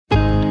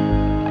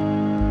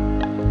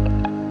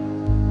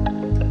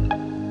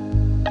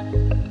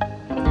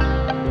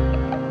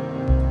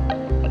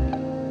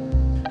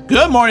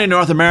Good morning,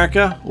 North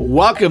America.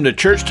 Welcome to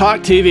Church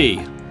Talk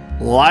TV.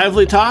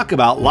 Lively talk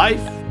about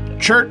life,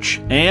 church,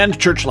 and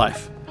church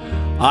life.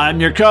 I'm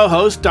your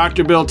co-host,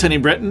 Dr. Bill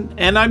Tenney-Britton,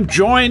 and I'm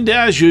joined,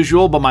 as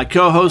usual, by my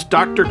co-host,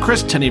 Dr.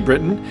 Chris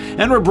Tenney-Britton,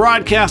 and we're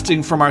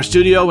broadcasting from our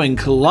studio in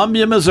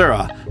Columbia,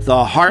 Missouri,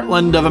 the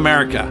heartland of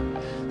America.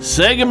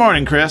 Say good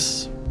morning,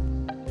 Chris.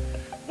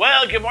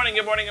 Well, good morning,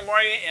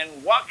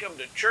 and welcome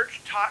to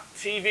Church Talk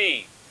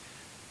TV.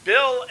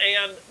 Bill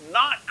and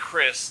not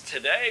Chris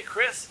today.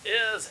 Chris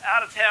is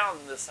out of town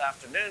this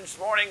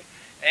morning,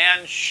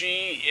 and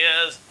she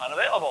is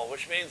unavailable,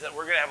 which means that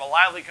we're going to have a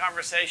lively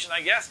conversation,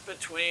 I guess,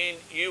 between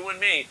you and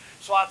me.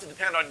 So I'll have to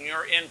depend on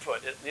your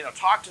input.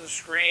 Talk to the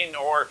screen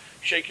or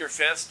shake your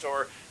fist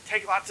or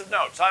take lots of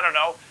notes. I don't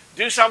know.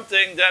 Do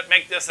something that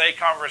make this a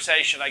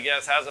conversation, I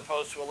guess, as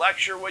opposed to a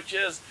lecture, which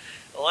is,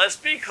 let's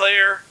be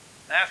clear,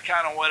 that's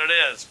kind of what it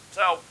is.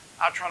 So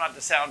I'll try not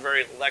to sound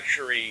very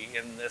lecture-y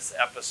in this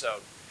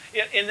episode.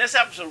 In this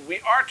episode,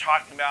 we are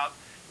talking about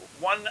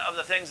one of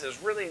the things that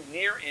is really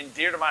near and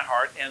dear to my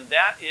heart, and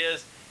that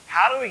is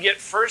how do we get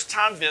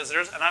first-time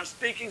visitors, and I'm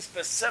speaking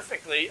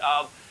specifically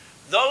of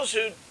those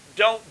who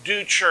don't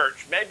do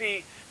church.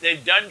 Maybe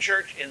they've done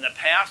church in the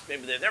past,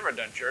 maybe they've never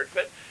done church,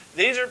 but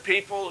these are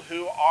people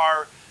who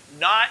are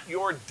not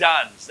your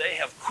duns. They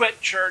have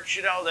quit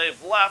church,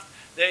 they've left,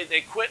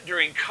 they quit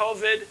during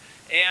COVID,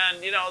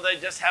 and, they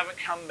just haven't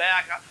come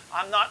back.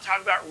 I'm not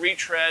talking about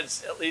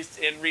retreads, at least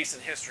in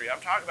recent history.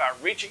 I'm talking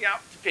about reaching out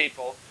to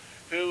people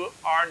who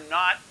are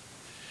not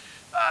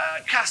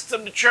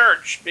accustomed to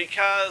church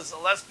because,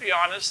 let's be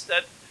honest,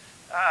 that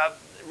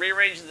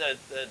rearranging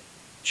the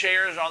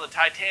chairs on the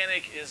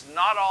Titanic is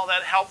not all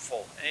that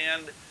helpful.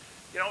 And,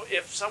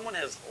 if someone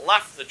has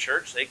left the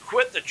church, they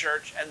quit the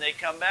church, and they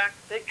come back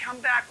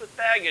with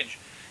baggage.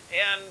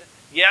 And,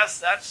 yes,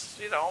 that's,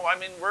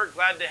 we're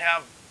glad to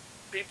have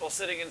people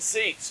sitting in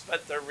seats,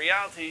 but the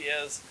reality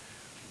is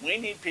we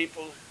need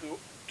people who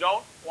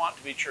don't want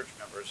to be church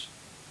members,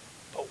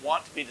 but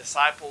want to be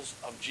disciples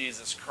of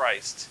Jesus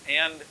Christ.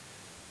 And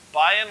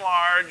by and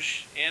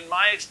large, in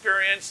my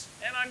experience,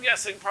 and I'm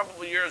guessing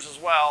probably yours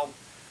as well,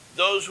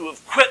 those who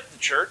have quit the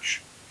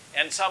church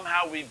and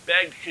somehow we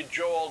begged,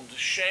 cajoled,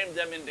 shamed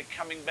them into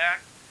coming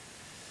back,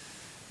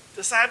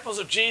 disciples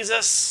of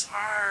Jesus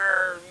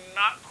are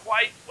not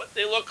quite what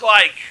they look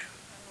like.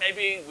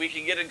 Maybe we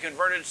can get them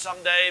converted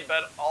someday,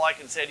 but all I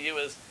can say to you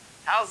is,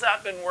 how's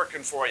that been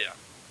working for you?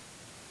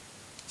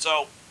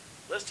 So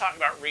let's talk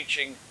about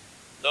reaching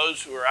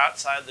those who are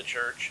outside the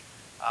church.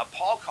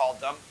 Paul called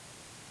them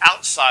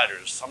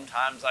outsiders.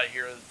 Sometimes I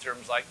hear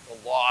terms like the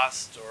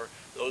lost, or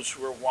those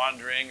who are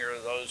wandering, or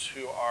those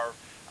who are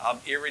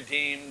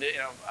irredeemed.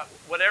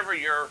 Whatever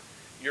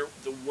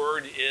the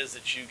word is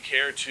that you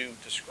care to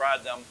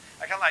describe them.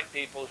 I kind of like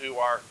people who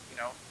are,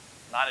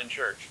 not in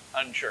church,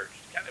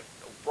 unchurched. Kind of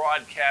a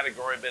broad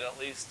category, but at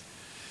least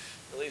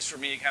for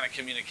me, it kind of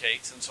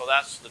communicates. And so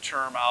that's the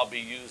term I'll be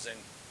using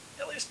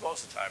at least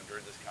most of the time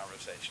during this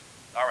conversation.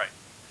 All right.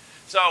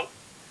 So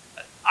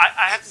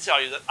I have to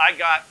tell you that I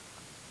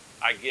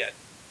get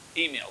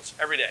emails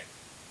every day.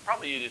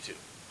 Probably you do too.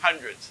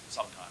 Hundreds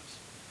sometimes.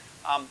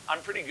 I'm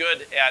pretty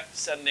good at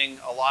sending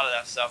a lot of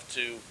that stuff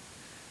to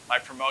my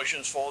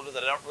promotions folder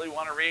that I don't really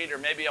want to read, or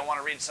maybe I want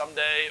to read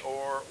someday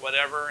or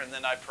whatever, and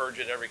then I purge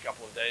it every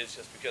couple of days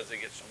just because I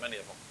get so many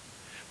of them.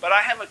 But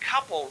I have a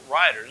couple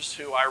writers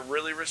who I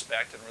really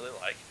respect and really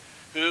like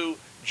who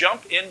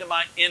jump into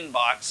my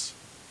inbox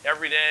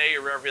every day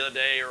or every other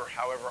day or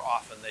however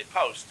often they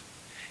post.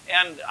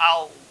 And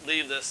I'll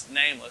leave this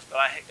nameless, but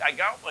I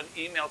got one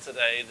email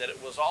today that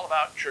it was all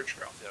about church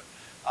growth.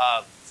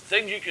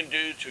 Things you can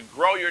do to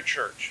grow your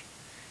church.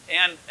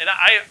 And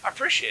I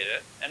appreciate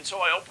it. And so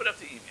I opened up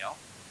the email,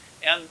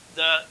 and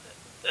the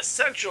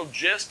essential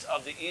gist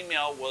of the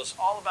email was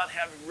all about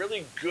having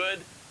really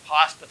good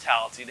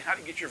hospitality and how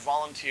to get your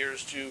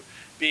volunteers to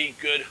be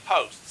good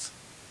hosts.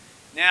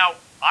 Now,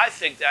 I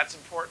think that's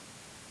important.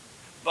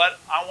 But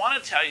I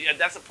want to tell you,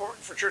 that's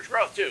important for church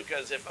growth too,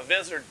 because if a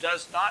visitor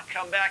does not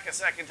come back a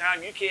second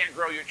time, you can't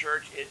grow your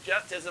church. It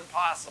just isn't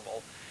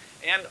possible.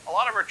 And a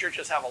lot of our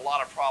churches have a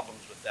lot of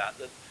problems with that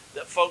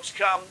folks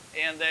come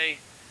and they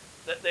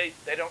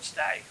don't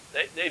stay.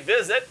 They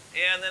visit,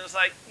 and then it's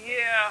like,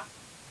 yeah,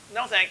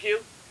 no thank you.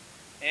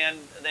 And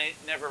they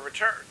never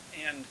return.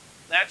 And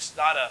that's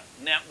not a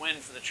net win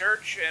for the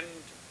church, and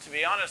to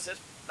be honest, it's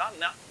not a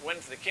net win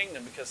for the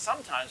kingdom, because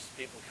sometimes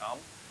people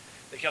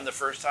they come the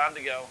first time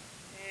to go,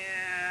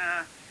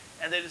 yeah,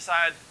 and they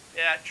decide,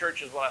 yeah,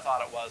 church is what I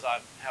thought it was. I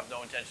have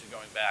no intention of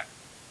going back.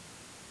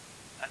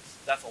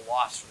 That's a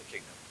loss for the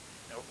kingdom.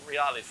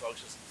 Reality,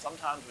 folks, is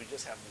sometimes we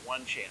just have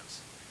one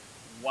chance,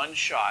 one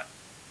shot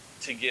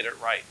to get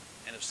it right.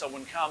 And if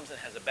someone comes and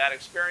has a bad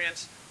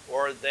experience,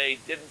 or they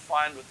didn't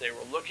find what they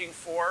were looking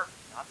for,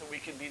 not that we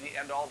can be the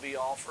end-all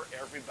be-all for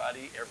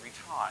everybody every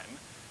time,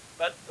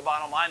 but the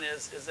bottom line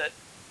is that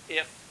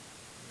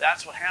if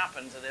that's what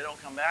happens and they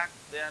don't come back,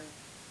 then,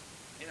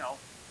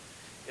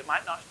 it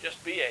might not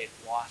just be a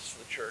loss for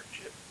the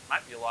church. It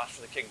might be a loss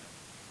for the kingdom.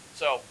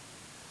 So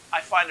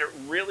I find it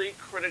really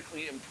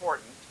critically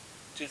important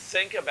to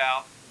think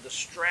about the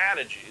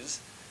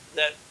strategies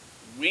that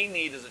we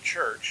need as a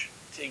church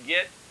to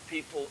get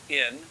people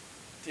in,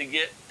 to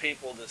get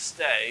people to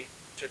stay,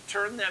 to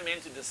turn them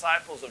into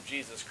disciples of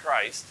Jesus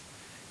Christ,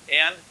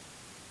 and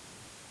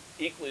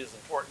equally as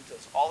important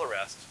as all the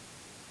rest,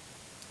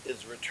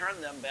 is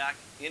return them back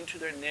into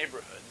their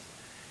neighborhoods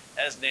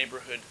as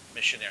neighborhood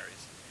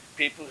missionaries.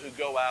 People who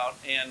go out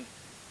and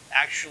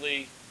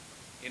actually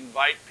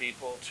invite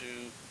people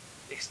to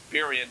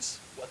experience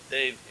what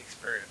they've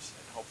experienced.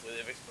 And hopefully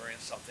they've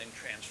experienced something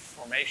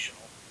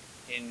transformational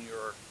in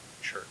your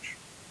church.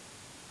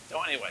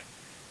 So anyway,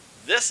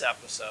 this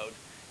episode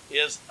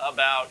is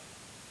about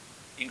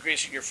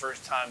increasing your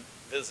first-time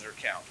visitor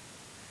count.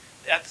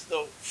 That's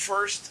the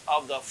first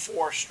of the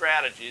 4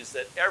 strategies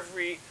that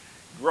every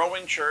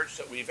growing church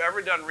that we've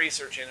ever done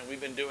research in, and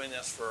we've been doing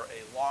this for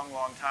a long,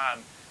 long time.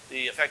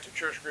 The Effective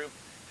Church Group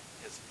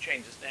has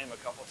changed its name a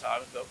couple of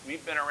times, but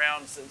we've been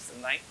around since the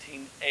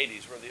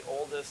 1980s. We're the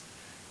oldest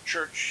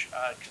church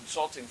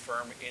consulting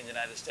firm in the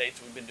United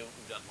States. We've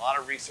done a lot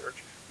of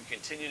research. We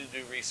continue to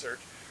do research,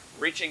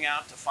 reaching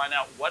out to find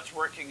out what's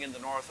working in the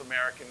North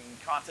American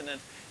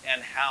continent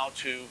and how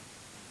to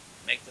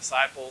make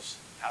disciples,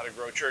 how to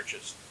grow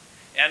churches.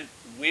 And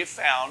we've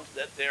found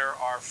that there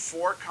are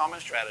 4 common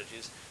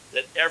strategies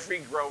that every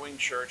growing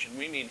church, and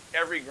we mean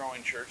every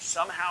growing church,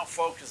 somehow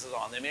focuses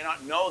on. They may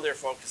not know they're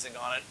focusing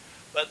on it,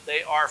 but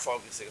they are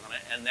focusing on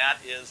it, and that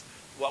is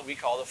what we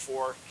call the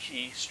 4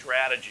 key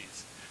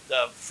strategies.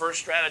 The first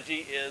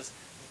strategy is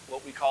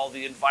what we call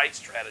the invite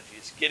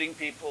strategies, getting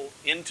people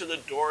into the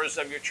doors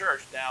of your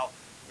church. Now,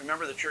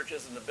 remember the church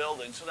is in the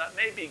building, so that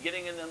may be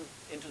getting them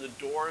into the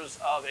doors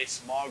of a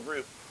small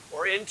group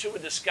or into a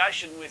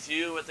discussion with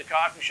you at the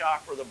coffee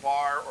shop or the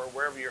bar or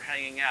wherever you're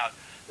hanging out.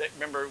 That,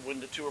 remember when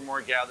the 2 or more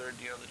gathered,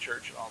 the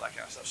church and all that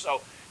kind of stuff.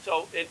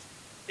 So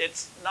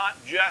it's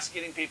not just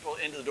getting people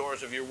into the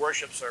doors of your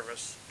worship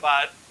service,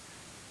 but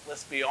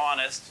let's be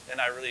honest,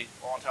 and I really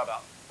want to talk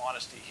about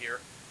honesty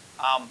here.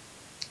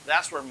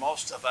 That's where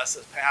most of us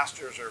as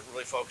pastors are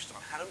really focused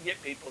on. How do we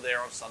get people there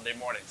on Sunday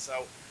morning?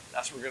 So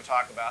that's what we're going to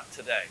talk about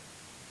today.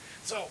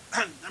 So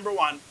number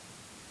 1,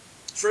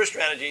 first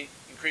strategy,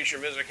 increase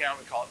your visitor count.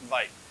 We call it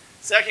invite.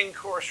 Second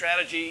core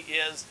strategy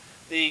is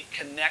the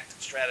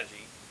connect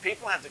strategy.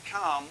 People have to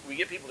come, we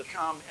get people to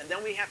come, and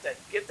then we have to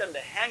get them to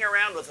hang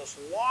around with us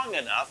long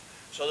enough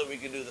so that we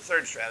can do the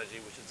third strategy,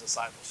 which is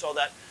disciple. So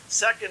that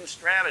second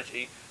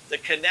strategy, the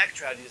connect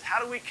strategy, is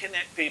how do we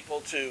connect people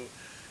to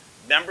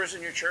members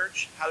in your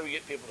church? How do we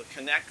get people to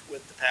connect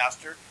with the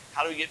pastor?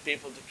 How do we get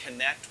people to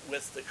connect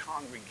with the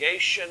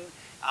congregation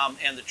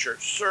and the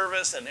church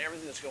service and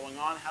everything that's going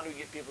on? How do we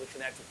get people to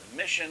connect with the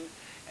mission?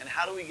 And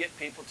how do we get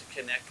people to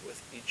connect with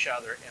each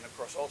other? And of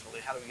course,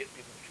 ultimately, how do we get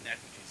people to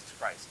connect with Jesus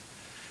Christ?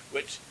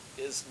 Which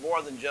is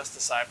more than just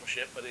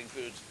discipleship, but it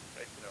includes,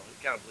 it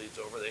kind of bleeds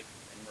over. They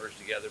merge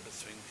together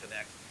between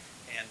connect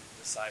and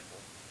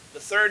disciple. The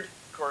third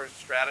core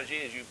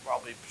strategy, as you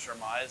probably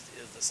surmised,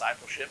 is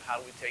discipleship. How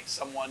do we take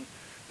someone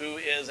who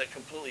is a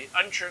completely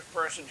unchurched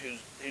person,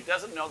 who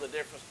doesn't know the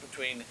difference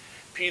between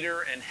Peter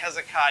and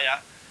Hezekiah,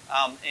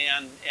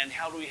 and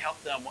how do we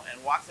help them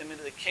and walk them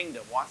into the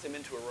kingdom, walk them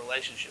into a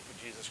relationship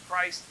with Jesus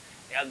Christ,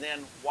 and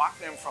then walk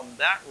them from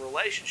that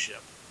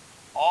relationship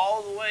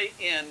all the way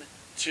in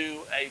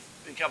to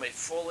become a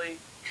fully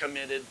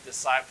committed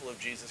disciple of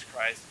Jesus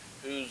Christ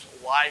whose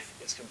life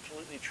is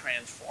completely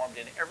transformed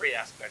in every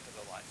aspect of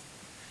their life.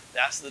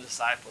 That's the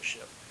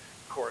discipleship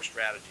core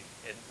strategy.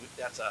 And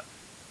that's a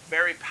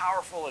very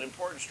powerful and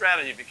important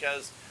strategy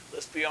because,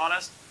 let's be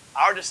honest,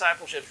 our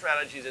discipleship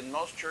strategies in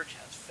most churches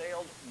has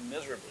failed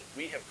miserably.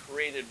 We have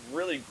created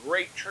really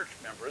great church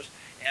members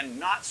and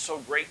not so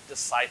great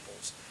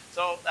disciples.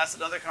 So that's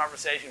another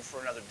conversation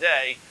for another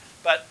day.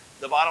 But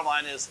the bottom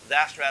line is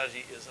that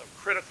strategy is of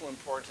critical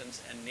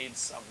importance and needs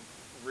some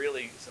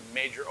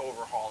major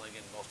overhauling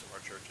in most of our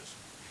churches.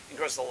 And of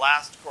course, the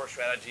last core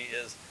strategy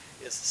is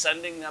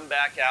sending them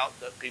back out,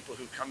 the people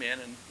who come in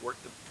and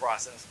work the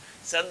process,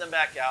 send them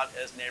back out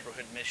as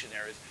neighborhood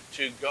missionaries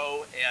to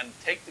go and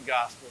take the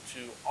gospel to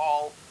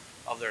all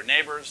of their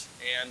neighbors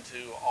and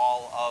to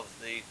all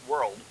of the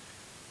world,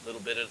 a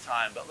little bit at a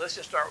time. But let's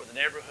just start with the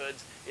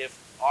neighborhoods. If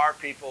our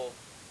people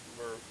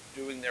were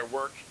doing their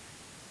work,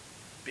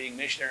 being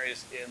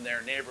missionaries in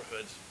their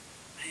neighborhoods,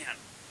 man,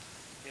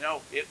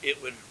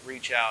 it would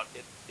reach out.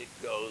 It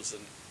goes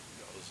and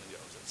goes and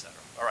goes, etc.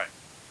 All right.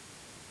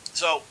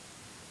 So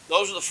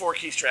those are the 4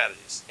 key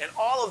strategies. And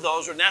all of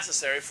those are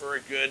necessary for a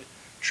good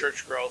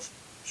church growth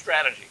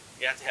strategy.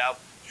 You have to have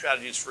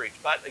strategies for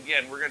each. But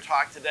again, we're going to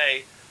talk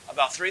today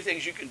about 3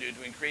 things you can do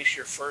to increase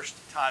your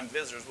first-time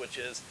visitors, which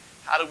is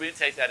how do we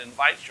take that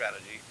invite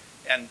strategy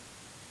and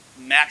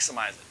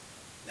maximize it.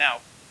 Now,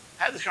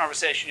 I had this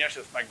conversation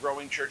yesterday with my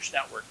growing church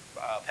network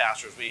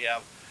pastors. We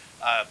have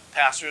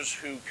pastors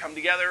who come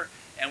together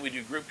and we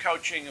do group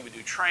coaching and we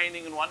do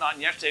training and whatnot.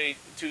 And yesterday,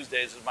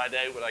 Tuesdays is my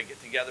day when I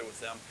get together with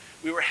them.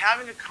 We were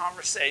having a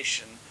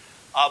conversation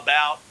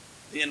about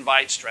the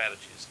invite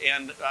strategies.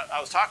 And I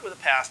was talking with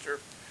a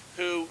pastor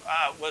who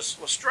was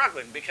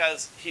struggling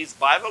because he's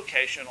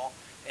bivocational.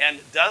 and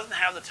doesn't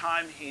have the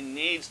time he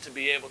needs to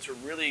be able to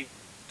really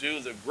do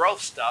the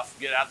growth stuff,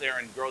 get out there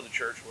and grow the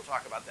church. We'll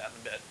talk about that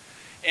in a bit.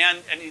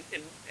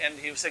 And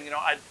he was saying,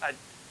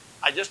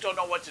 I just don't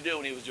know what to do.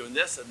 And he was doing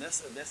this and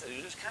this and this, and he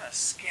was just kind of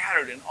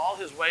scattered in all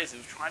his ways. He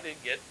was trying to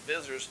get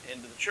visitors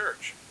into the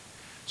church.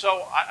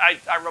 So I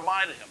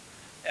reminded him,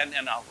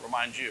 and I'll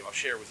remind you, I'll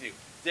share with you.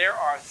 There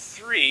are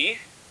 3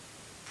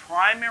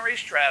 primary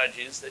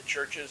strategies that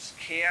churches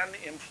can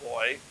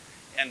employ,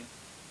 and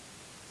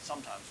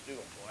sometimes do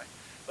employ.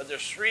 But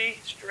there's 3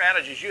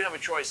 strategies you have a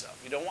choice of.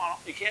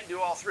 You can't do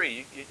all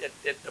 3.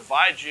 It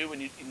divides you,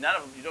 and you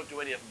don't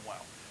do any of them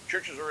well.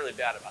 Churches are really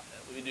bad about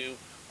that. We do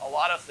a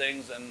lot of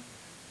things and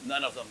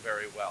none of them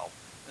very well.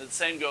 And the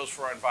same goes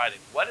for our inviting.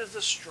 What is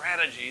the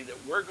strategy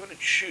that we're going to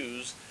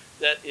choose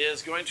that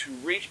is going to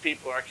reach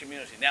people in our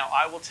community? Now,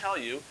 I will tell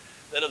you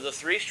that of the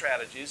 3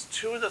 strategies,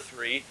 2 of the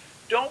 3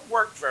 don't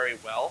work very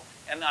well,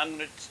 and I'm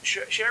going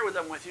to share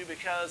them with you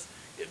because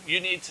you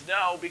need to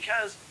know,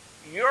 because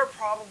you're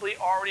probably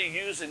already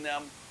using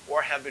them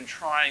or have been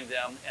trying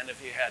them, and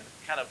if you had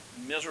kind of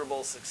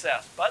miserable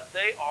success. But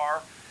they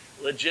are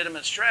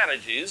legitimate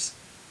strategies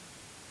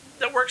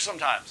that work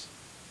sometimes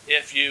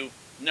if you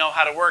know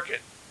how to work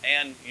it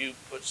and you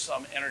put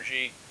some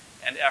energy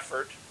and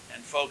effort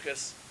and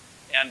focus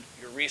and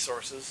your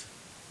resources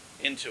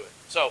into it.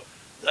 So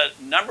the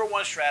number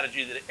 1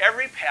 strategy that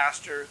every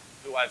pastor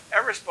who I've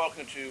ever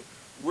spoken to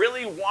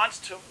really wants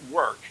to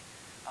work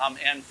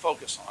and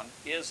focus on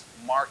is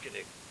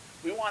marketing.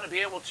 We want to be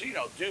able to,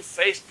 do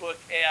Facebook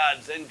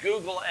ads and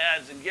Google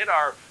ads and get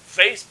our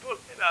Facebook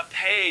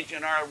page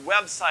and our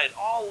website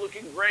all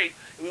looking great.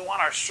 And we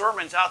want our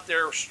sermons out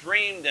there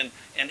streamed and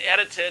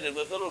edited and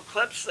with little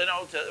clips, that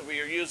we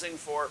are using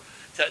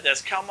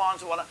that's come on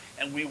to whatnot.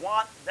 And we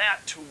want that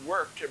to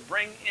work, to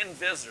bring in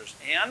visitors.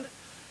 And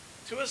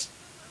to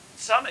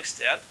some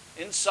extent,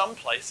 in some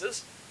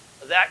places,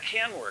 that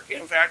can work.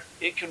 In fact,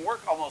 it can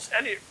work almost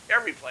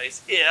every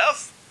place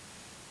if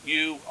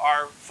you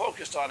are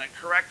focused on it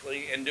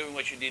correctly and doing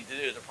what you need to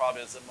do. The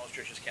problem is that most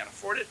churches can't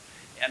afford it,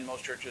 and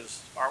most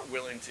churches aren't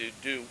willing to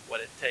do what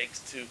it takes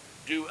to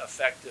do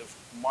effective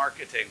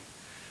marketing.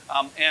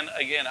 And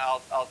again,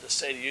 I'll just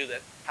say to you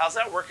that, how's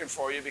that working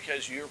for you?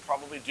 Because you're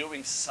probably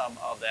doing some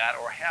of that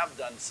or have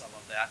done some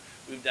of that.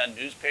 We've done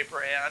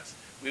newspaper ads,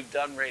 we've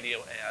done radio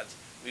ads,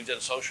 we've done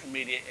social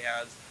media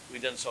ads,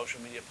 we've done social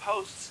media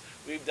posts,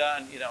 we've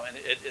done, and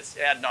it's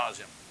ad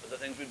nauseum, the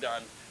things we've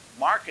done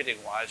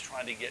marketing-wise,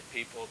 trying to get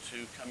people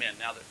to come in.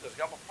 Now, there's a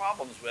couple of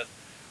problems with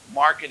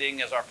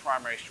marketing as our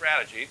primary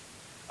strategy,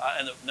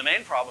 and the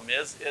main problem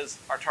is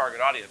our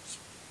target audience.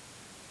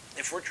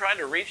 If we're trying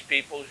to reach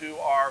people who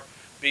are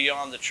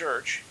beyond the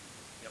church,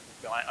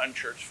 my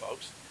unchurched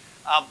folks,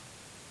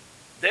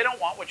 they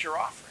don't want what you're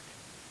offering.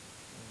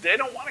 They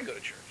don't want to go to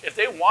church. If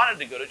they wanted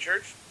to go to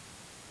church,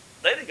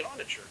 they'd have gone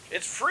to church.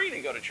 It's free to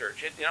go to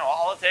church.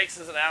 All it takes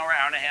is an hour,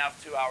 hour and a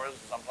half, 2 hours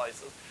in some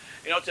places,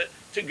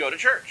 to go to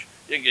church.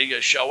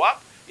 You show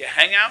up, you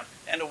hang out,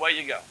 and away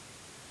you go.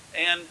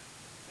 And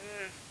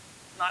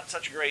not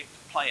such a great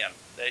plan.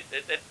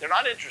 They're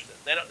not interested.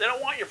 They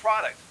don't want your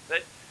product.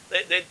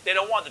 They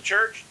don't want the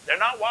church. They're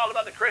not wild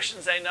about the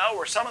Christians they know,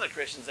 or some of the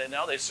Christians they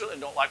know. They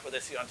certainly don't like what they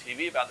see on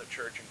TV about the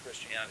church and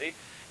Christianity.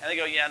 And they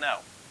go, yeah, no.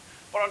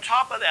 But on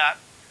top of that,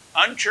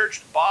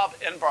 unchurched Bob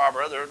and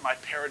Barbara, they're my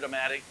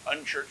paradigmatic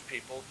unchurched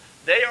people,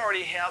 they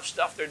already have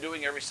stuff they're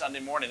doing every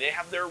Sunday morning. They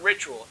have their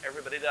ritual.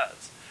 Everybody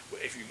does.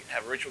 If you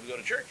have a ritual to go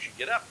to church, you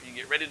get up, you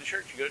get ready to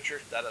church, you go to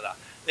church, da-da-da.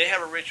 They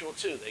have a ritual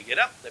too. They get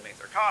up, they make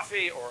their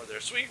coffee or their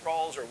sweet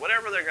rolls or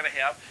whatever they're going to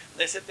have.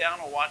 They sit down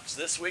and watch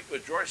This Week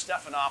with George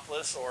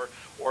Stephanopoulos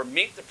or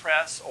Meet the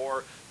Press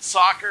or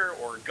soccer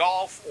or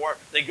golf, or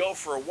they go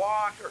for a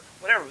walk or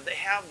whatever. They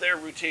have their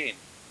routine.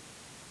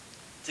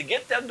 To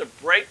get them to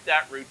break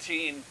that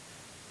routine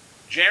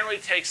generally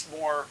takes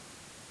more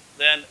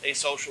than a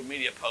social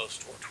media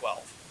post or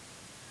 12.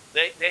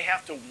 They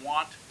have to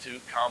want to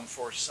come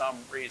for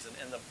some reason,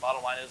 and the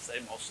bottom line is they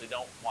mostly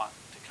don't want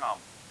to come.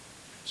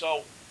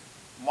 So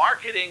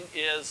marketing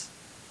is,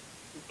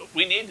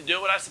 we need to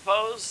do it, I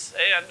suppose,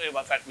 and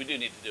in fact we do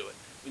need to do it.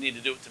 We need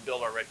to do it to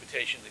build our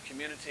reputation in the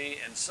community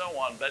and so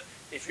on, but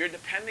if you're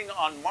depending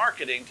on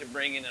marketing to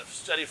bring in a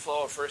steady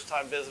flow of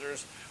first-time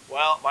visitors,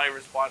 well, my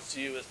response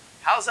to you is,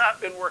 how's that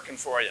been working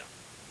for you?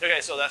 Okay,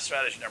 so that's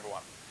strategy number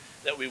 1,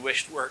 that we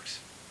wished works.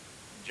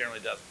 It generally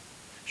doesn't.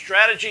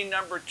 Strategy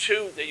number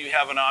 2 that you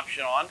have an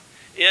option on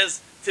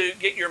is to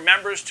get your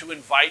members to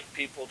invite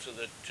people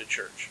to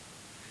church.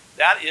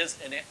 That is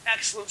an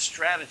excellent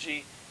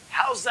strategy.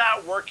 How's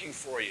that working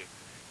for you?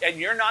 And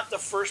you're not the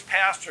first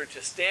pastor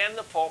to stand in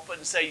the pulpit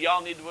and say,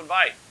 y'all need to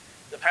invite.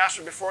 The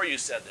pastor before you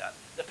said that.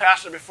 The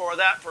pastor before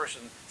that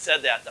person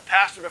said that. The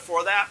pastor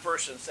before that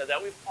person said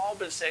that. We've all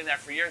been saying that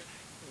for years.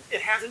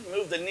 It hasn't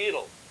moved the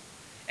needle.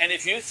 And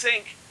if you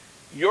think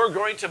you're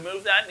going to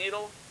move that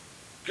needle,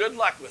 good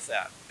luck with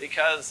that,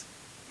 because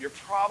you're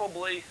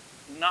probably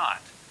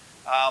not.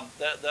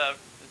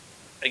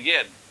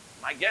 Again,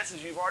 my guess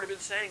is you've already been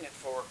saying it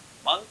for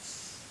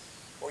months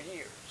or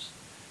years.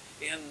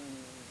 In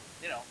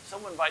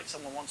someone invites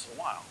someone once in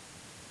a while,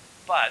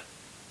 but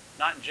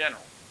not in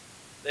general.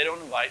 They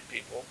don't invite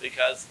people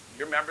because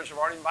your members have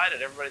already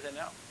invited everybody they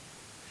know.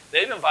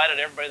 They've invited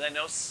everybody they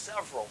know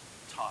several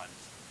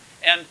times.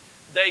 And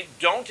they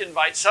don't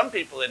invite some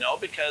people they know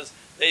because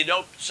they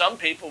know some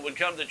people would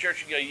come to the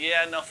church and go,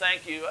 yeah, no,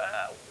 thank you.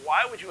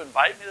 Why would you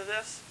invite me to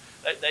this?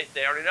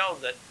 They already know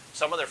that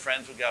some of their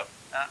friends would go,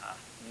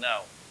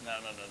 no,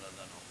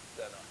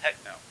 heck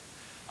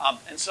no.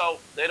 And so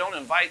they don't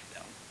invite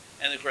them.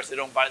 And of course, they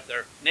don't invite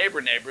their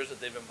neighbors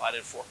that they've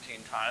invited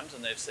 14 times.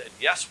 And they've said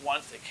yes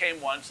once, they came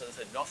once, and they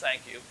said no,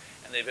 thank you.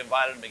 And they've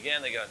invited them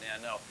again, they go,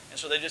 yeah, no. And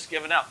so they've just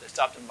given up. They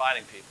stopped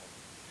inviting people.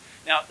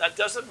 Now, that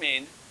doesn't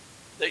mean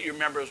that your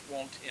members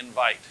won't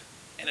invite.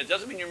 And it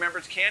doesn't mean your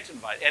members can't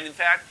invite. And in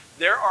fact,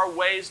 there are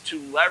ways to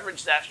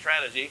leverage that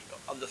strategy.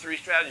 Of the three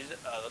strategies,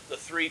 the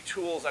three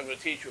tools I'm going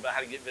to teach you about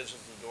how to get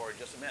visitors to the door in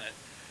just a minute.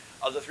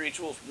 Of the three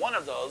tools, one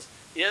of those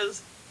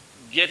is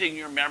getting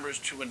your members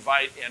to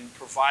invite and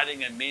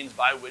providing a means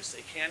by which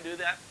they can do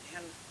that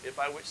and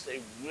by which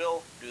they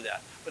will do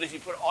that. But if you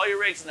put all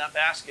your eggs in that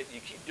basket and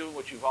you keep doing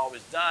what you've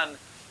always done,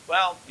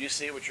 well, you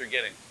see what you're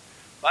getting.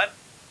 But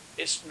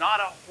it's not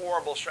a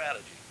horrible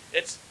strategy.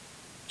 It's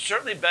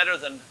certainly better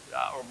than,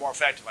 or more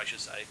effective, I should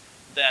say,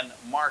 than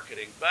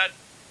marketing. But,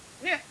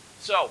 yeah.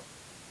 So,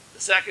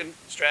 the second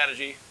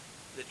strategy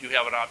that you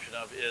have an option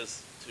of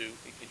is to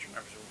get your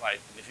members to invite.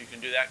 And if you can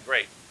do that,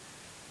 great.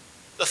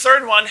 The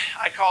third one,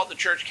 I call it the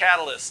church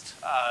catalyst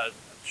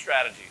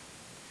strategy.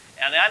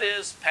 And that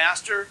is,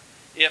 Pastor,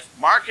 if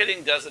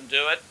marketing doesn't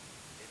do it,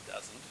 it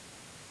doesn't.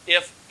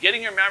 If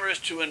getting your members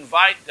to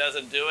invite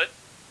doesn't do it,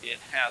 it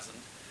hasn't.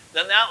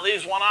 Then that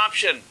leaves one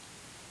option.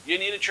 You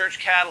need a church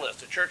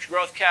catalyst, a church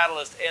growth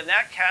catalyst, and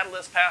that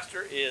catalyst,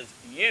 Pastor, is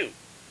you.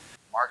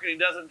 Marketing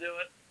doesn't do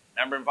it.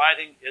 Member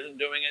inviting isn't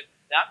doing it.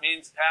 That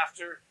means,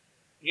 Pastor,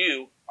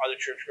 you are the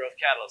church growth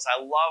catalyst. I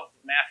love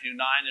Matthew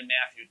 9 and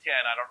Matthew 10.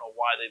 I don't know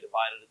why they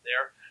divided it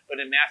there, but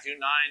in Matthew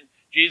 9,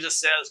 Jesus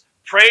says,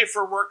 pray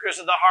for workers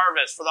of the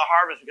harvest,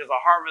 because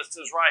the harvest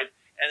is ripe.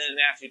 And then in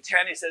Matthew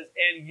 10, he says,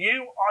 and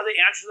you are the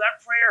answer to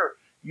that prayer.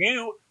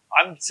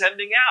 I'm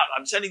sending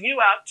you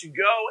out to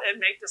go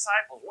and make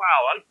disciples.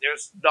 Wow,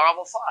 there's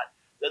novel thought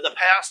that the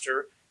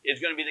pastor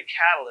is going to be the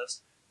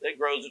catalyst that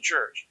grows the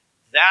church.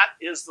 That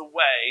is the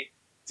way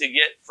to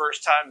get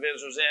first-time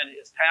visitors in.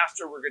 Is,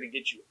 Pastor, we're going to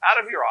get you out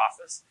of your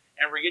office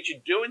and we're going to get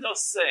you doing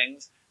those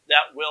things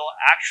that will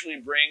actually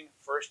bring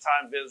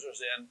first-time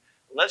visitors in.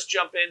 Let's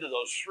jump into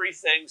those three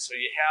things so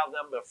you have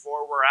them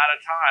before we're out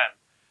of time.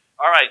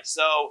 All right,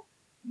 so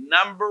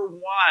number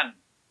one,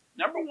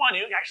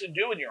 you can actually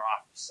do in your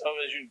office. So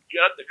as you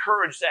get up the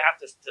courage to have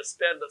to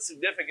spend a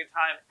significant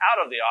time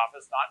out of the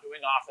office, not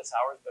doing office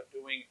hours, but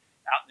doing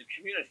out in the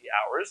community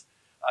hours,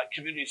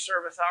 community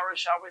service hours,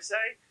 shall we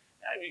say.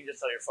 You can just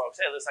tell your folks,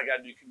 hey, listen, I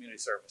got to do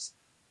community service.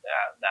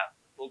 That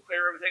will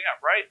clear everything up,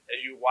 right?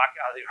 As you walk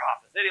out of your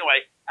office.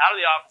 Anyway, out of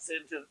the office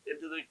into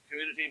the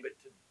community, but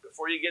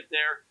before you get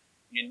there,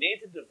 you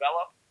need to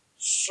develop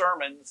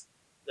sermons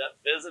that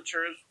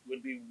visitors would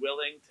be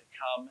willing to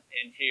come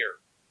and hear.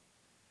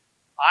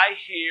 I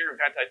hear, in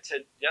fact,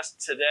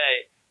 just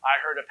today, I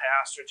heard a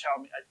pastor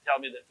tell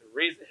me that the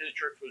reason his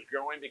church was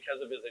growing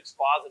because of his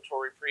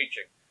expository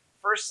preaching.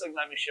 First thing,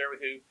 let me share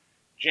with you,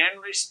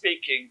 generally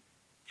speaking,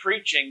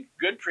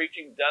 good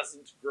preaching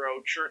doesn't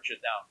grow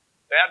churches. Now,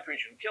 bad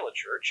preaching can kill a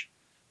church,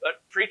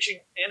 but preaching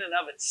in and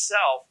of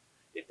itself,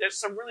 there's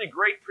some really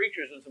great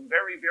preachers and some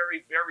very,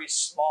 very, very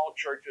small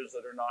churches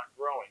that are not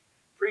growing.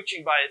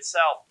 Preaching by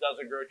itself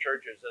doesn't grow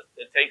churches.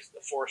 It takes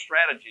the four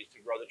strategies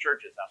to grow the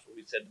churches. That's what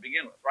we said to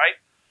begin with, right?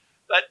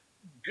 But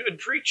good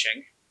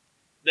preaching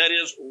that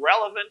is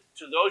relevant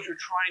to those you're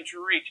trying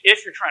to reach,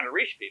 if you're trying to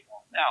reach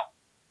people. Now,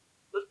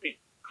 let's be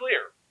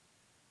clear.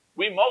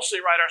 We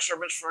mostly write our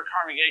sermons for a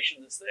congregation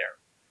that's there,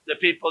 the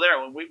people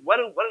there. What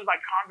does my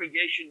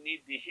congregation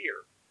need to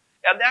hear?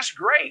 And that's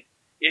great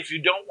if you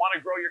don't want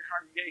to grow your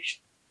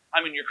congregation. I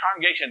mean, your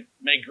congregation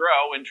may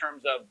grow in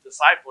terms of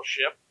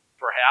discipleship,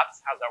 perhaps.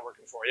 How's that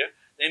working for you?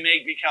 They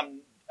may become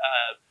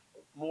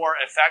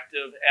more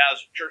effective as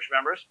church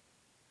members,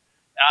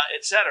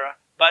 etc.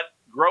 But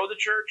grow the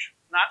church,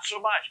 not so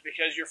much,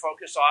 because you're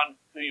focused on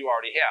who you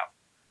already have.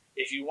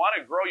 If you want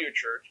to grow your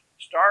church,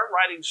 start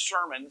writing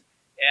sermons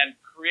and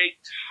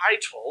create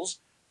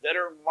titles that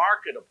are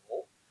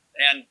marketable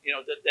and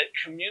that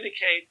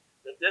communicate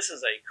that this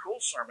is a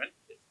cool sermon,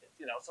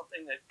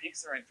 something that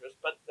piques their interest.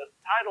 But the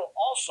title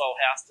also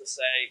has to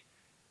say,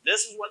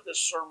 this is what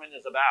this sermon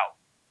is about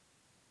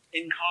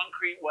in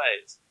concrete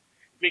ways.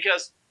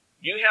 Because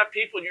you have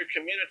people in your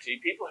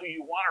community, people who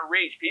you want to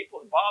reach,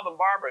 people, Bob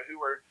and Barbara, who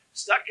are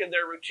stuck in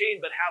their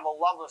routine but have a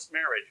loveless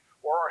marriage,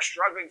 or are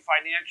struggling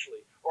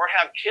financially, or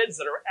have kids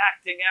that are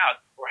acting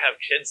out, or have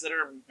kids that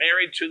are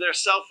married to their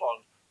cell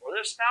phones, or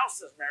their spouse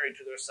is married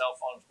to their cell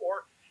phones,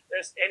 or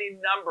there's any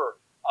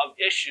number of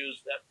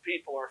issues that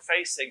people are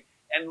facing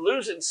and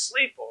losing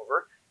sleep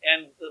over,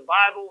 and the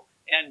Bible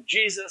and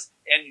Jesus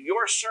and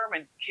your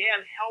sermon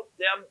can help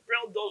them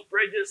build those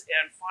bridges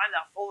and find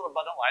that full and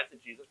abundant life that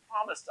Jesus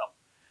promised them.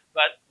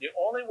 But the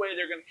only way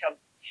they're going to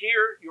come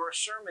hear your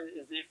sermon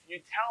is if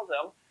you tell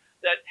them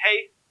that,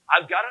 hey,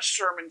 I've got a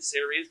sermon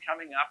series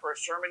coming up or a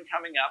sermon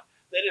coming up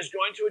that is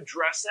going to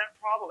address that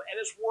problem. And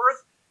it's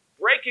worth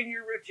breaking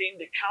your routine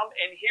to come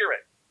and hear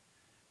it.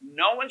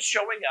 No one's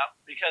showing up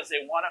because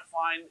they want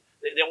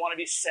to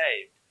be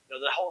saved.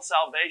 The whole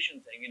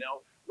salvation thing,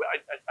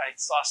 I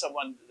saw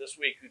someone this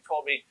week who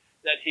told me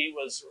that he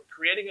was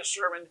creating a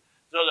sermon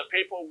so that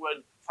people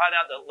would find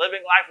out that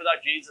living life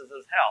without Jesus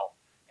is hell.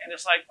 And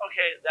it's like,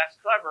 okay, that's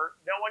clever.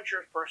 No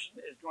unchurched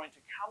person is going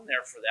to come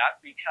there for that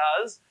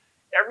because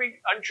every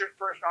unchurched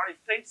person already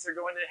thinks they're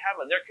going to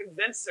heaven. They're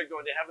convinced they're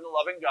going to heaven, the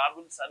loving God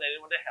would send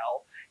anyone to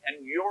hell.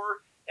 And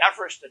your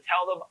efforts to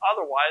tell them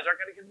otherwise aren't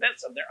going to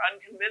convince them. They're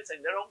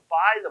unconvincing. They don't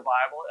buy the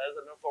Bible as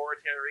an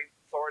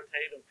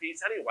authoritative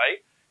piece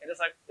anyway. And it's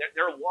like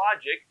their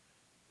logic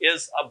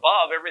is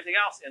above everything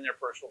else in their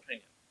personal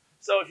opinion.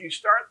 So if you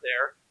start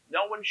there,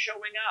 no one's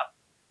showing up.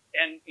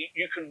 And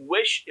you can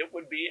wish it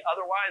would be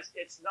otherwise.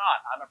 It's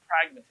not. I'm a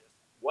pragmatist.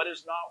 What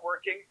is not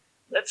working?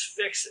 Let's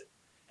fix it.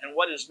 And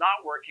what is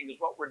not working is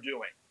what we're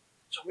doing.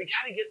 So we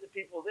got to get the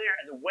people there.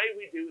 And the way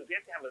we do is we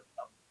have to have a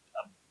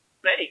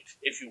bait,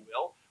 if you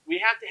will. We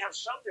have to have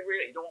something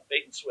really. You don't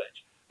bait and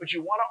switch. But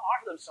you want to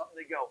offer them something.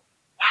 They go,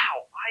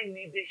 wow, I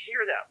need to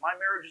hear that. My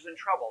marriage is in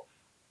trouble.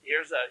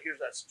 Here's that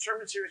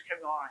sermon series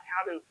coming on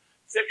how to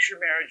fix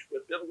your marriage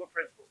with biblical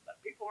principles. Now,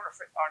 people aren't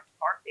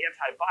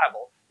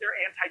anti-Bible. They're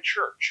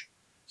anti-church.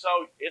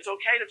 So it's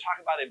okay to talk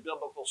about a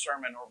biblical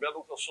sermon or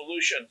biblical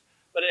solutions,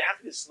 but it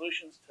has to be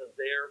solutions to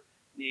their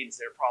needs,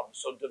 their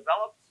problems. So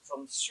develop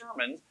some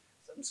sermons,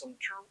 some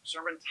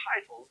sermon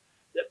titles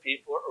that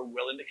people are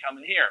willing to come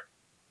and hear.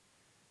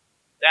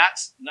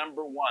 That's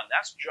number one.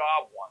 That's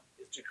job one,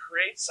 is to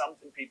create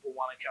something people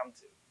want to come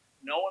to.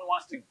 No one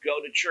wants to go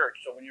to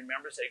church. So when your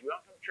members say, we don't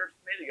come to church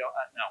with me, they go,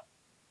 no.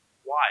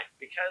 Why?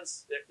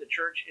 Because the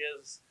church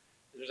is,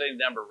 there's a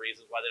number of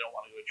reasons why they don't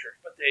want to go to church.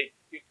 But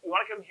you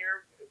want to come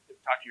here,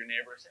 talk to your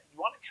neighbor, and say,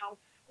 you want to come?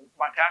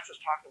 My pastor's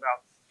talking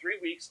about 3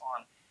 weeks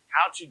on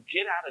how to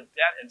get out of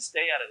debt and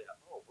stay out of debt.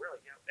 Oh,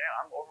 really? Yeah, man,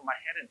 I'm over my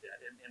head in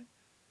debt. And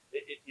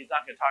he's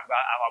not going to talk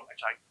about how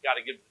much I got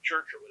to give to the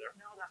church or whatever.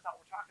 No, that's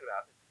not what we're talking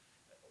about.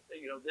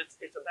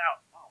 It's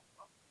about,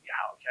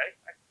 yeah, okay,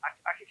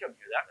 I could come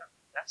hear that.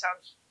 That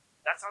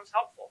sounds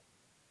helpful.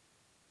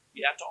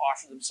 You have to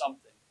offer them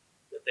something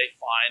that they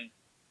find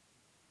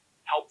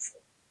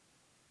helpful.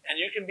 And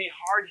you can be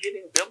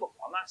hard-hitting biblical.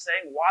 I'm not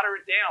saying water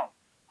it down.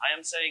 I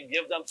am saying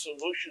give them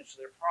solutions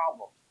to their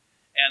problems.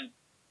 And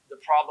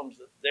the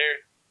problems that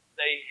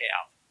they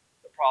have,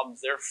 the problems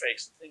they're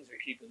facing, things that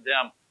are keeping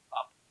them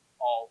up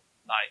all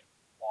night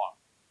long.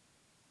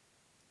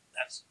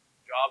 That's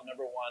job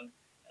number one,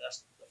 and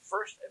that's the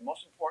first and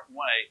most important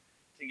way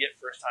to get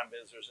first-time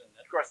visitors. And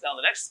of course, now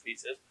the next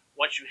piece is,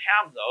 once you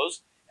have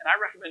those, and I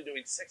recommend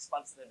doing 6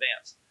 months in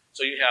advance.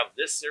 So you have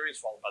this series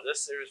followed by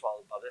this series,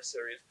 followed by this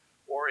series,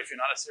 or if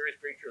you're not a series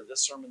preacher,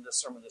 this sermon, this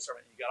sermon, this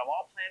sermon. You got them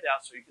all planned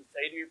out so you can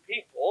say to your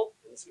people,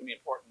 and this is going to be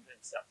important in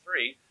step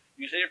 3,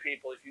 you say to your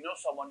people, if you know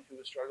someone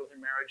who is struggling with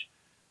their marriage,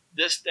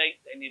 this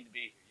date they need to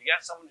be here. You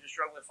got someone who's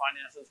struggling with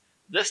finances,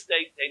 this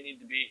date they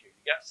need to be here.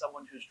 You got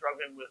someone who's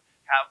struggling with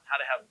how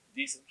to have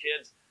decent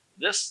kids,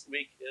 this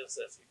week is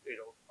this. You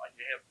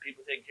have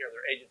people taking care of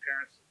their aged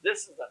parents.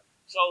 This is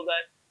so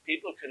that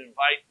people can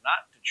invite,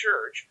 not to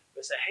church,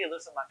 but say, hey,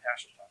 listen, my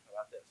pastor's talking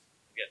about this.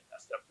 Again,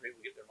 that's step 3.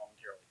 We'll get there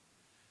momentarily.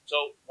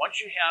 So once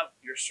you have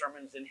your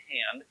sermons in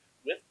hand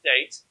with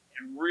dates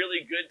and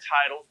really good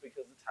titles,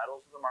 because the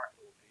titles are the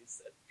marketable piece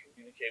that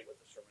communicate what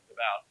the sermon's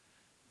about,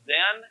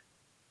 then,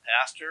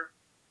 pastor,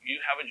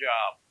 you have a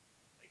job.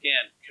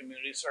 Again,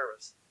 community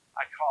service.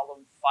 I call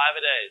them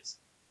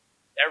 5-a-days.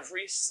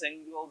 Every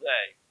single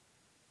day,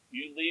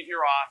 you leave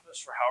your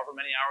office for however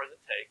many hours it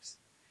takes,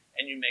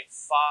 and you make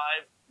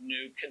 5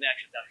 new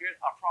connections. Now,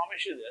 I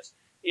promise you this.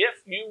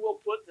 If you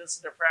will put this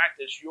into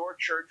practice, your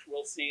church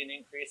will see an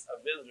increase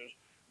of visitors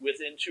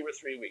within 2 or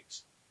 3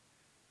 weeks.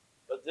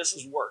 But this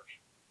is work.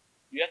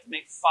 You have to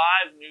make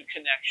 5 new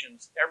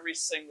connections every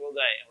single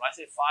day. And when I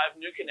say 5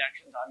 new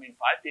connections, I mean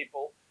 5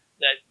 people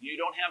that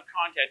you don't have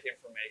contact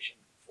information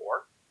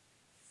for,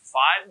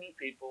 5 new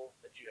people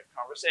that you have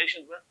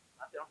conversations with.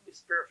 They don't have to be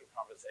spiritual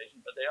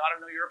conversations, but they ought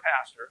to know you're a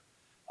pastor.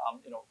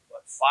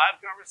 But 5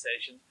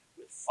 conversations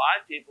with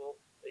 5 people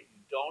that you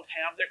don't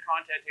have their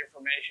contact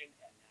information,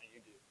 and now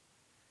you do.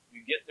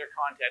 You get their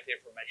contact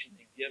information.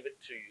 They give it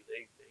to you.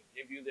 They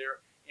give you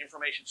their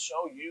information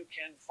so you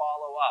can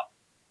follow up.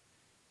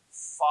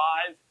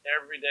 5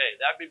 every day.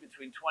 That'd be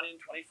between 20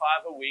 and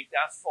 25 a week.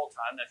 That's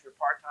full-time. Now, if you're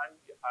part-time,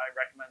 I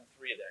recommend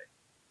 3 a day.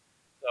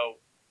 So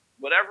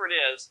whatever it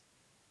is,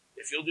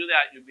 if you'll do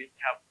that, you'll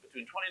have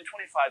between 20 and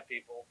 25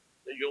 people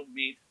that you'll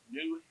meet,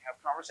 have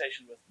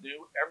conversations with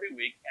every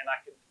week. And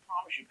I can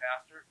promise you,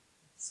 Pastor,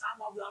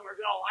 some of them are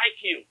going to like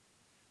you.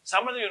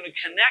 Some of them are going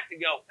to connect and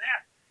go, man,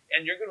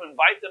 and you're going to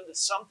invite them to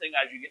something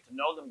as you get to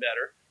know them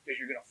better, because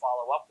you're going to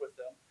follow up with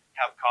them,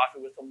 have coffee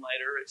with them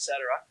later,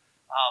 etc.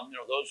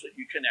 Those that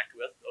you connect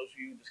with, those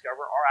you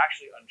discover are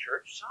actually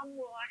unchurched. Some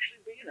will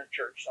actually be in a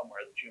church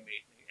somewhere that you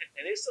meet,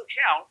 and they still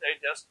count.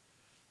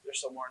 They're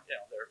somewhere,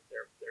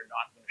 they're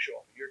not going to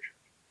show up at your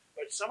church.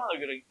 But some of them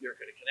they're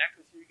going to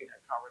connect with you. You can have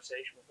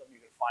conversation with them.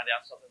 You can find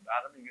out something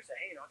about them. You can say,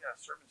 hey, I got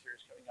a sermon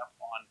series coming up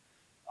on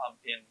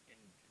in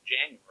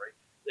January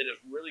that is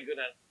really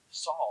going to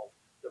solve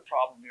the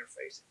problem you're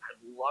facing. I'd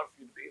love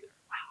for you to be there.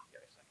 Wow,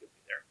 yes, I could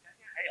be there.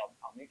 Yeah. Hey,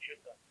 I'll meet you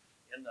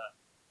in the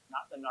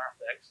not the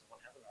narthex. I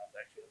won't have the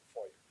narthex. You have the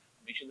foyer.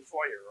 I'll meet you in the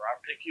foyer, or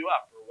I'll pick you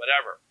up, or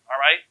whatever. All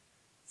right,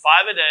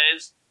 5 a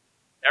days,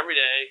 every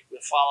day with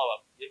follow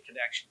up. Get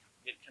connection,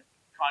 get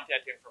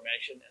contact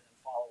information, and then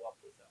follow up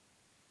with them.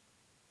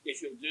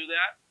 If you'll do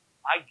that,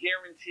 I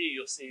guarantee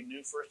you'll see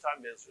new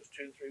first-time visitors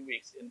 2 to 3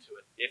 weeks into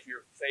it if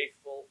you're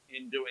faithful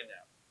in doing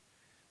that.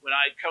 When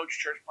I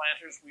coach church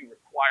planters, we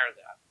require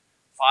that.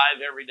 5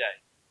 every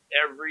day.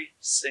 Every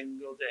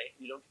single day.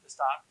 You don't get to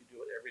stop. You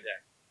do it every day.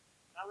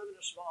 I live in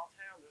a small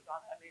town. There's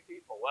not that many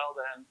people. Well,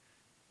 then,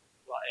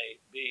 A.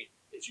 B,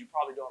 is you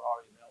probably don't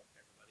already know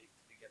everybody to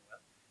begin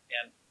with.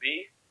 And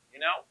B,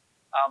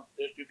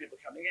 there's new people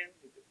coming in,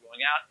 new people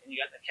going out, and you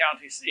got the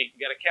county seat. You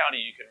got a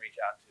county you can reach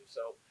out to.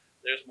 So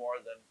there's more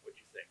than what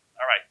you think.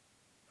 All right.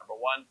 Number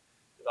 1,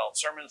 develop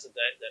sermons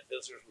that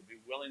visitors would be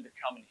willing to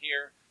come and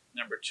hear.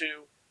 Number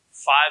 2,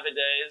 5 a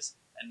days.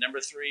 And number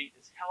 3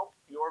 is help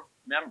your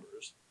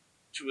members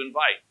to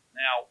invite.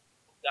 Now,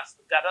 that's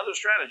that other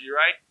strategy,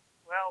 right?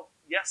 Well,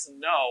 yes and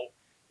no.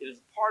 It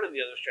is part of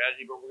the other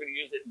strategy, but we're going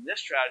to use it in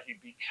this strategy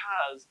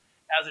because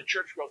as a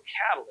church growth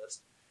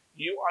catalyst,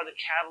 you are the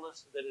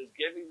catalyst that is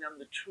giving them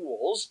the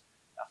tools.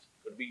 That's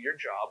going to be your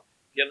job.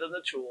 Give them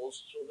the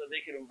tools so that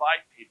they can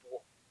invite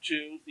people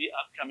to the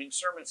upcoming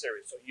sermon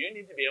series. So you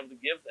need to be able to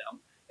give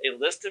them a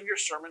list of your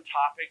sermon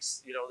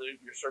topics,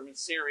 your sermon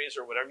series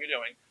or whatever you're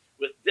doing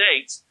with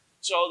dates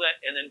so that,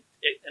 and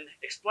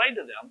explain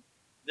to them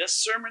this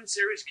sermon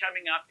series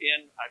coming up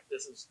in,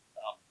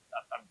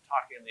 I'm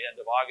talking in the end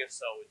of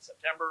August, so in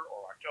September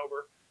or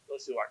October.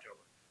 Let's do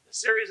October. The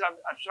series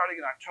I'm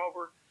starting in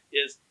October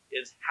is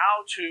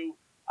how to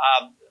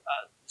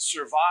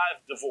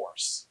survive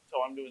divorce.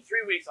 So I'm doing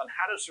 3 weeks on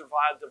how to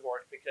survive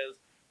divorce because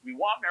we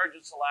want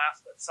marriages to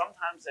last, but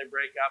sometimes they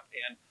break up.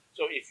 And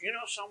so if you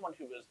know someone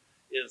who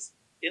is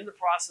in the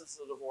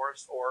process of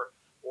divorce or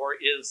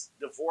is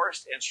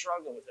divorced and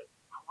struggling with it,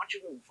 I want you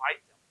to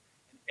invite them.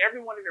 And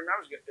every one of your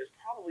members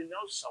probably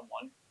knows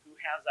someone who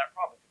has that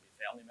problem. It could be a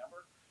family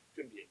member,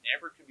 could be a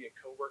neighbor, could be a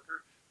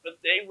coworker, but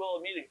they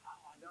will immediately,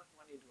 I know who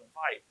I need to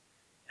invite.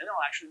 And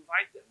they'll actually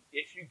invite them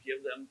if you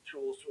give them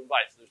tools to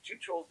invite. So there's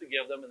 2 tools to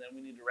give them, and then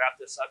we need to wrap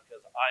this up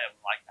because I am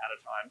out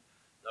of time.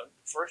 The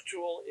first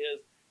tool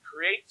is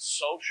create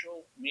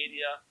social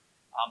media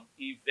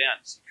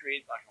events. You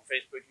create, like on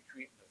Facebook, you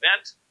create an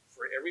event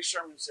for every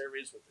sermon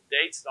series with the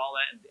dates and all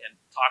that and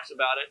talks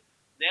about it.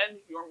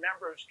 Then your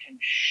members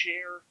can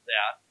share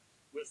that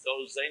with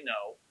those they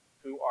know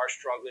who are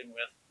struggling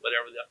with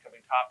whatever the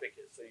upcoming topic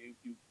is. So you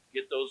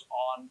get those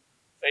on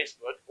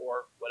Facebook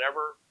or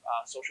whatever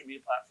social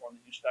media platform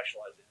that you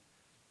specialize in.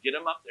 Get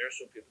them up there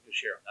so people can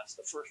share them. That's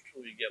the first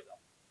tool you give them.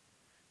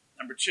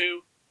 Number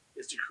 2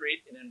 is to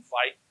create an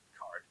invite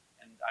card.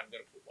 And I'm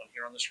going to put one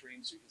here on the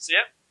screen so you can see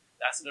it.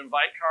 That's an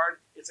invite card.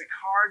 It's a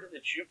card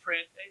that you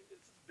print.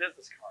 It's a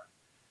business card.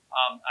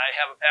 I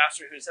have a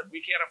pastor who said,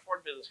 we can't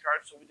afford business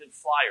cards, so we did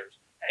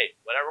flyers. Hey,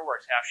 whatever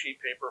works. Half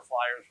sheet paper,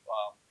 flyers,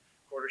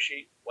 quarter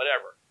sheet,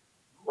 whatever.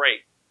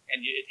 Great.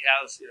 And it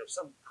has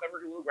some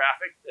clever little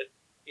graphic that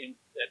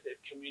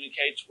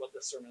communicates what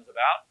the sermon is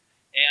about,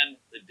 and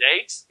the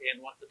dates, and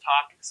what the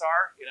topics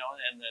are,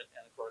 and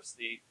of course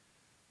the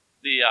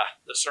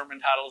sermon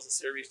titles, the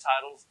series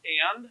titles,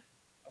 and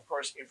of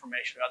course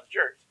information about the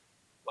church,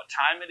 what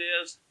time it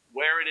is,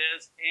 where it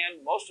is,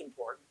 and most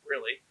important,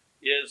 really,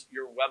 is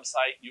your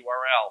website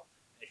URL.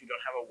 And if you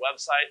don't have a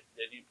website,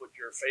 then you put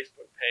your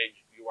Facebook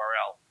page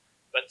URL,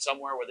 but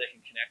somewhere where they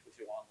can connect with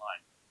you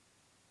online.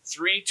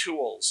 3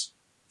 tools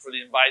for the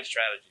invite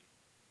strategy.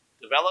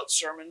 Develop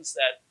sermons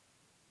that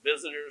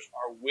visitors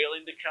are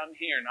willing to come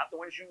hear, not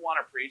the ones you want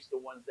to preach, the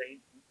ones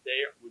they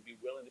would be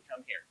willing to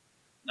come hear.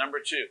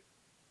 Number 2,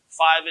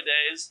 5 a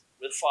days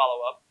with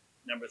follow-up.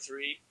 Number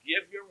 3,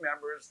 give your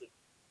members the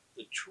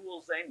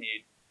tools they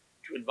need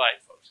to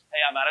invite folks.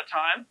 Hey, I'm out of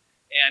time,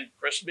 and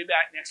Chris will be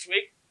back next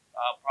week,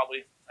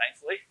 probably,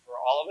 thankfully, for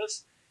all of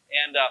us.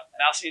 And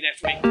I'll see you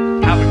next week.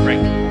 Have a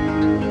great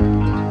week.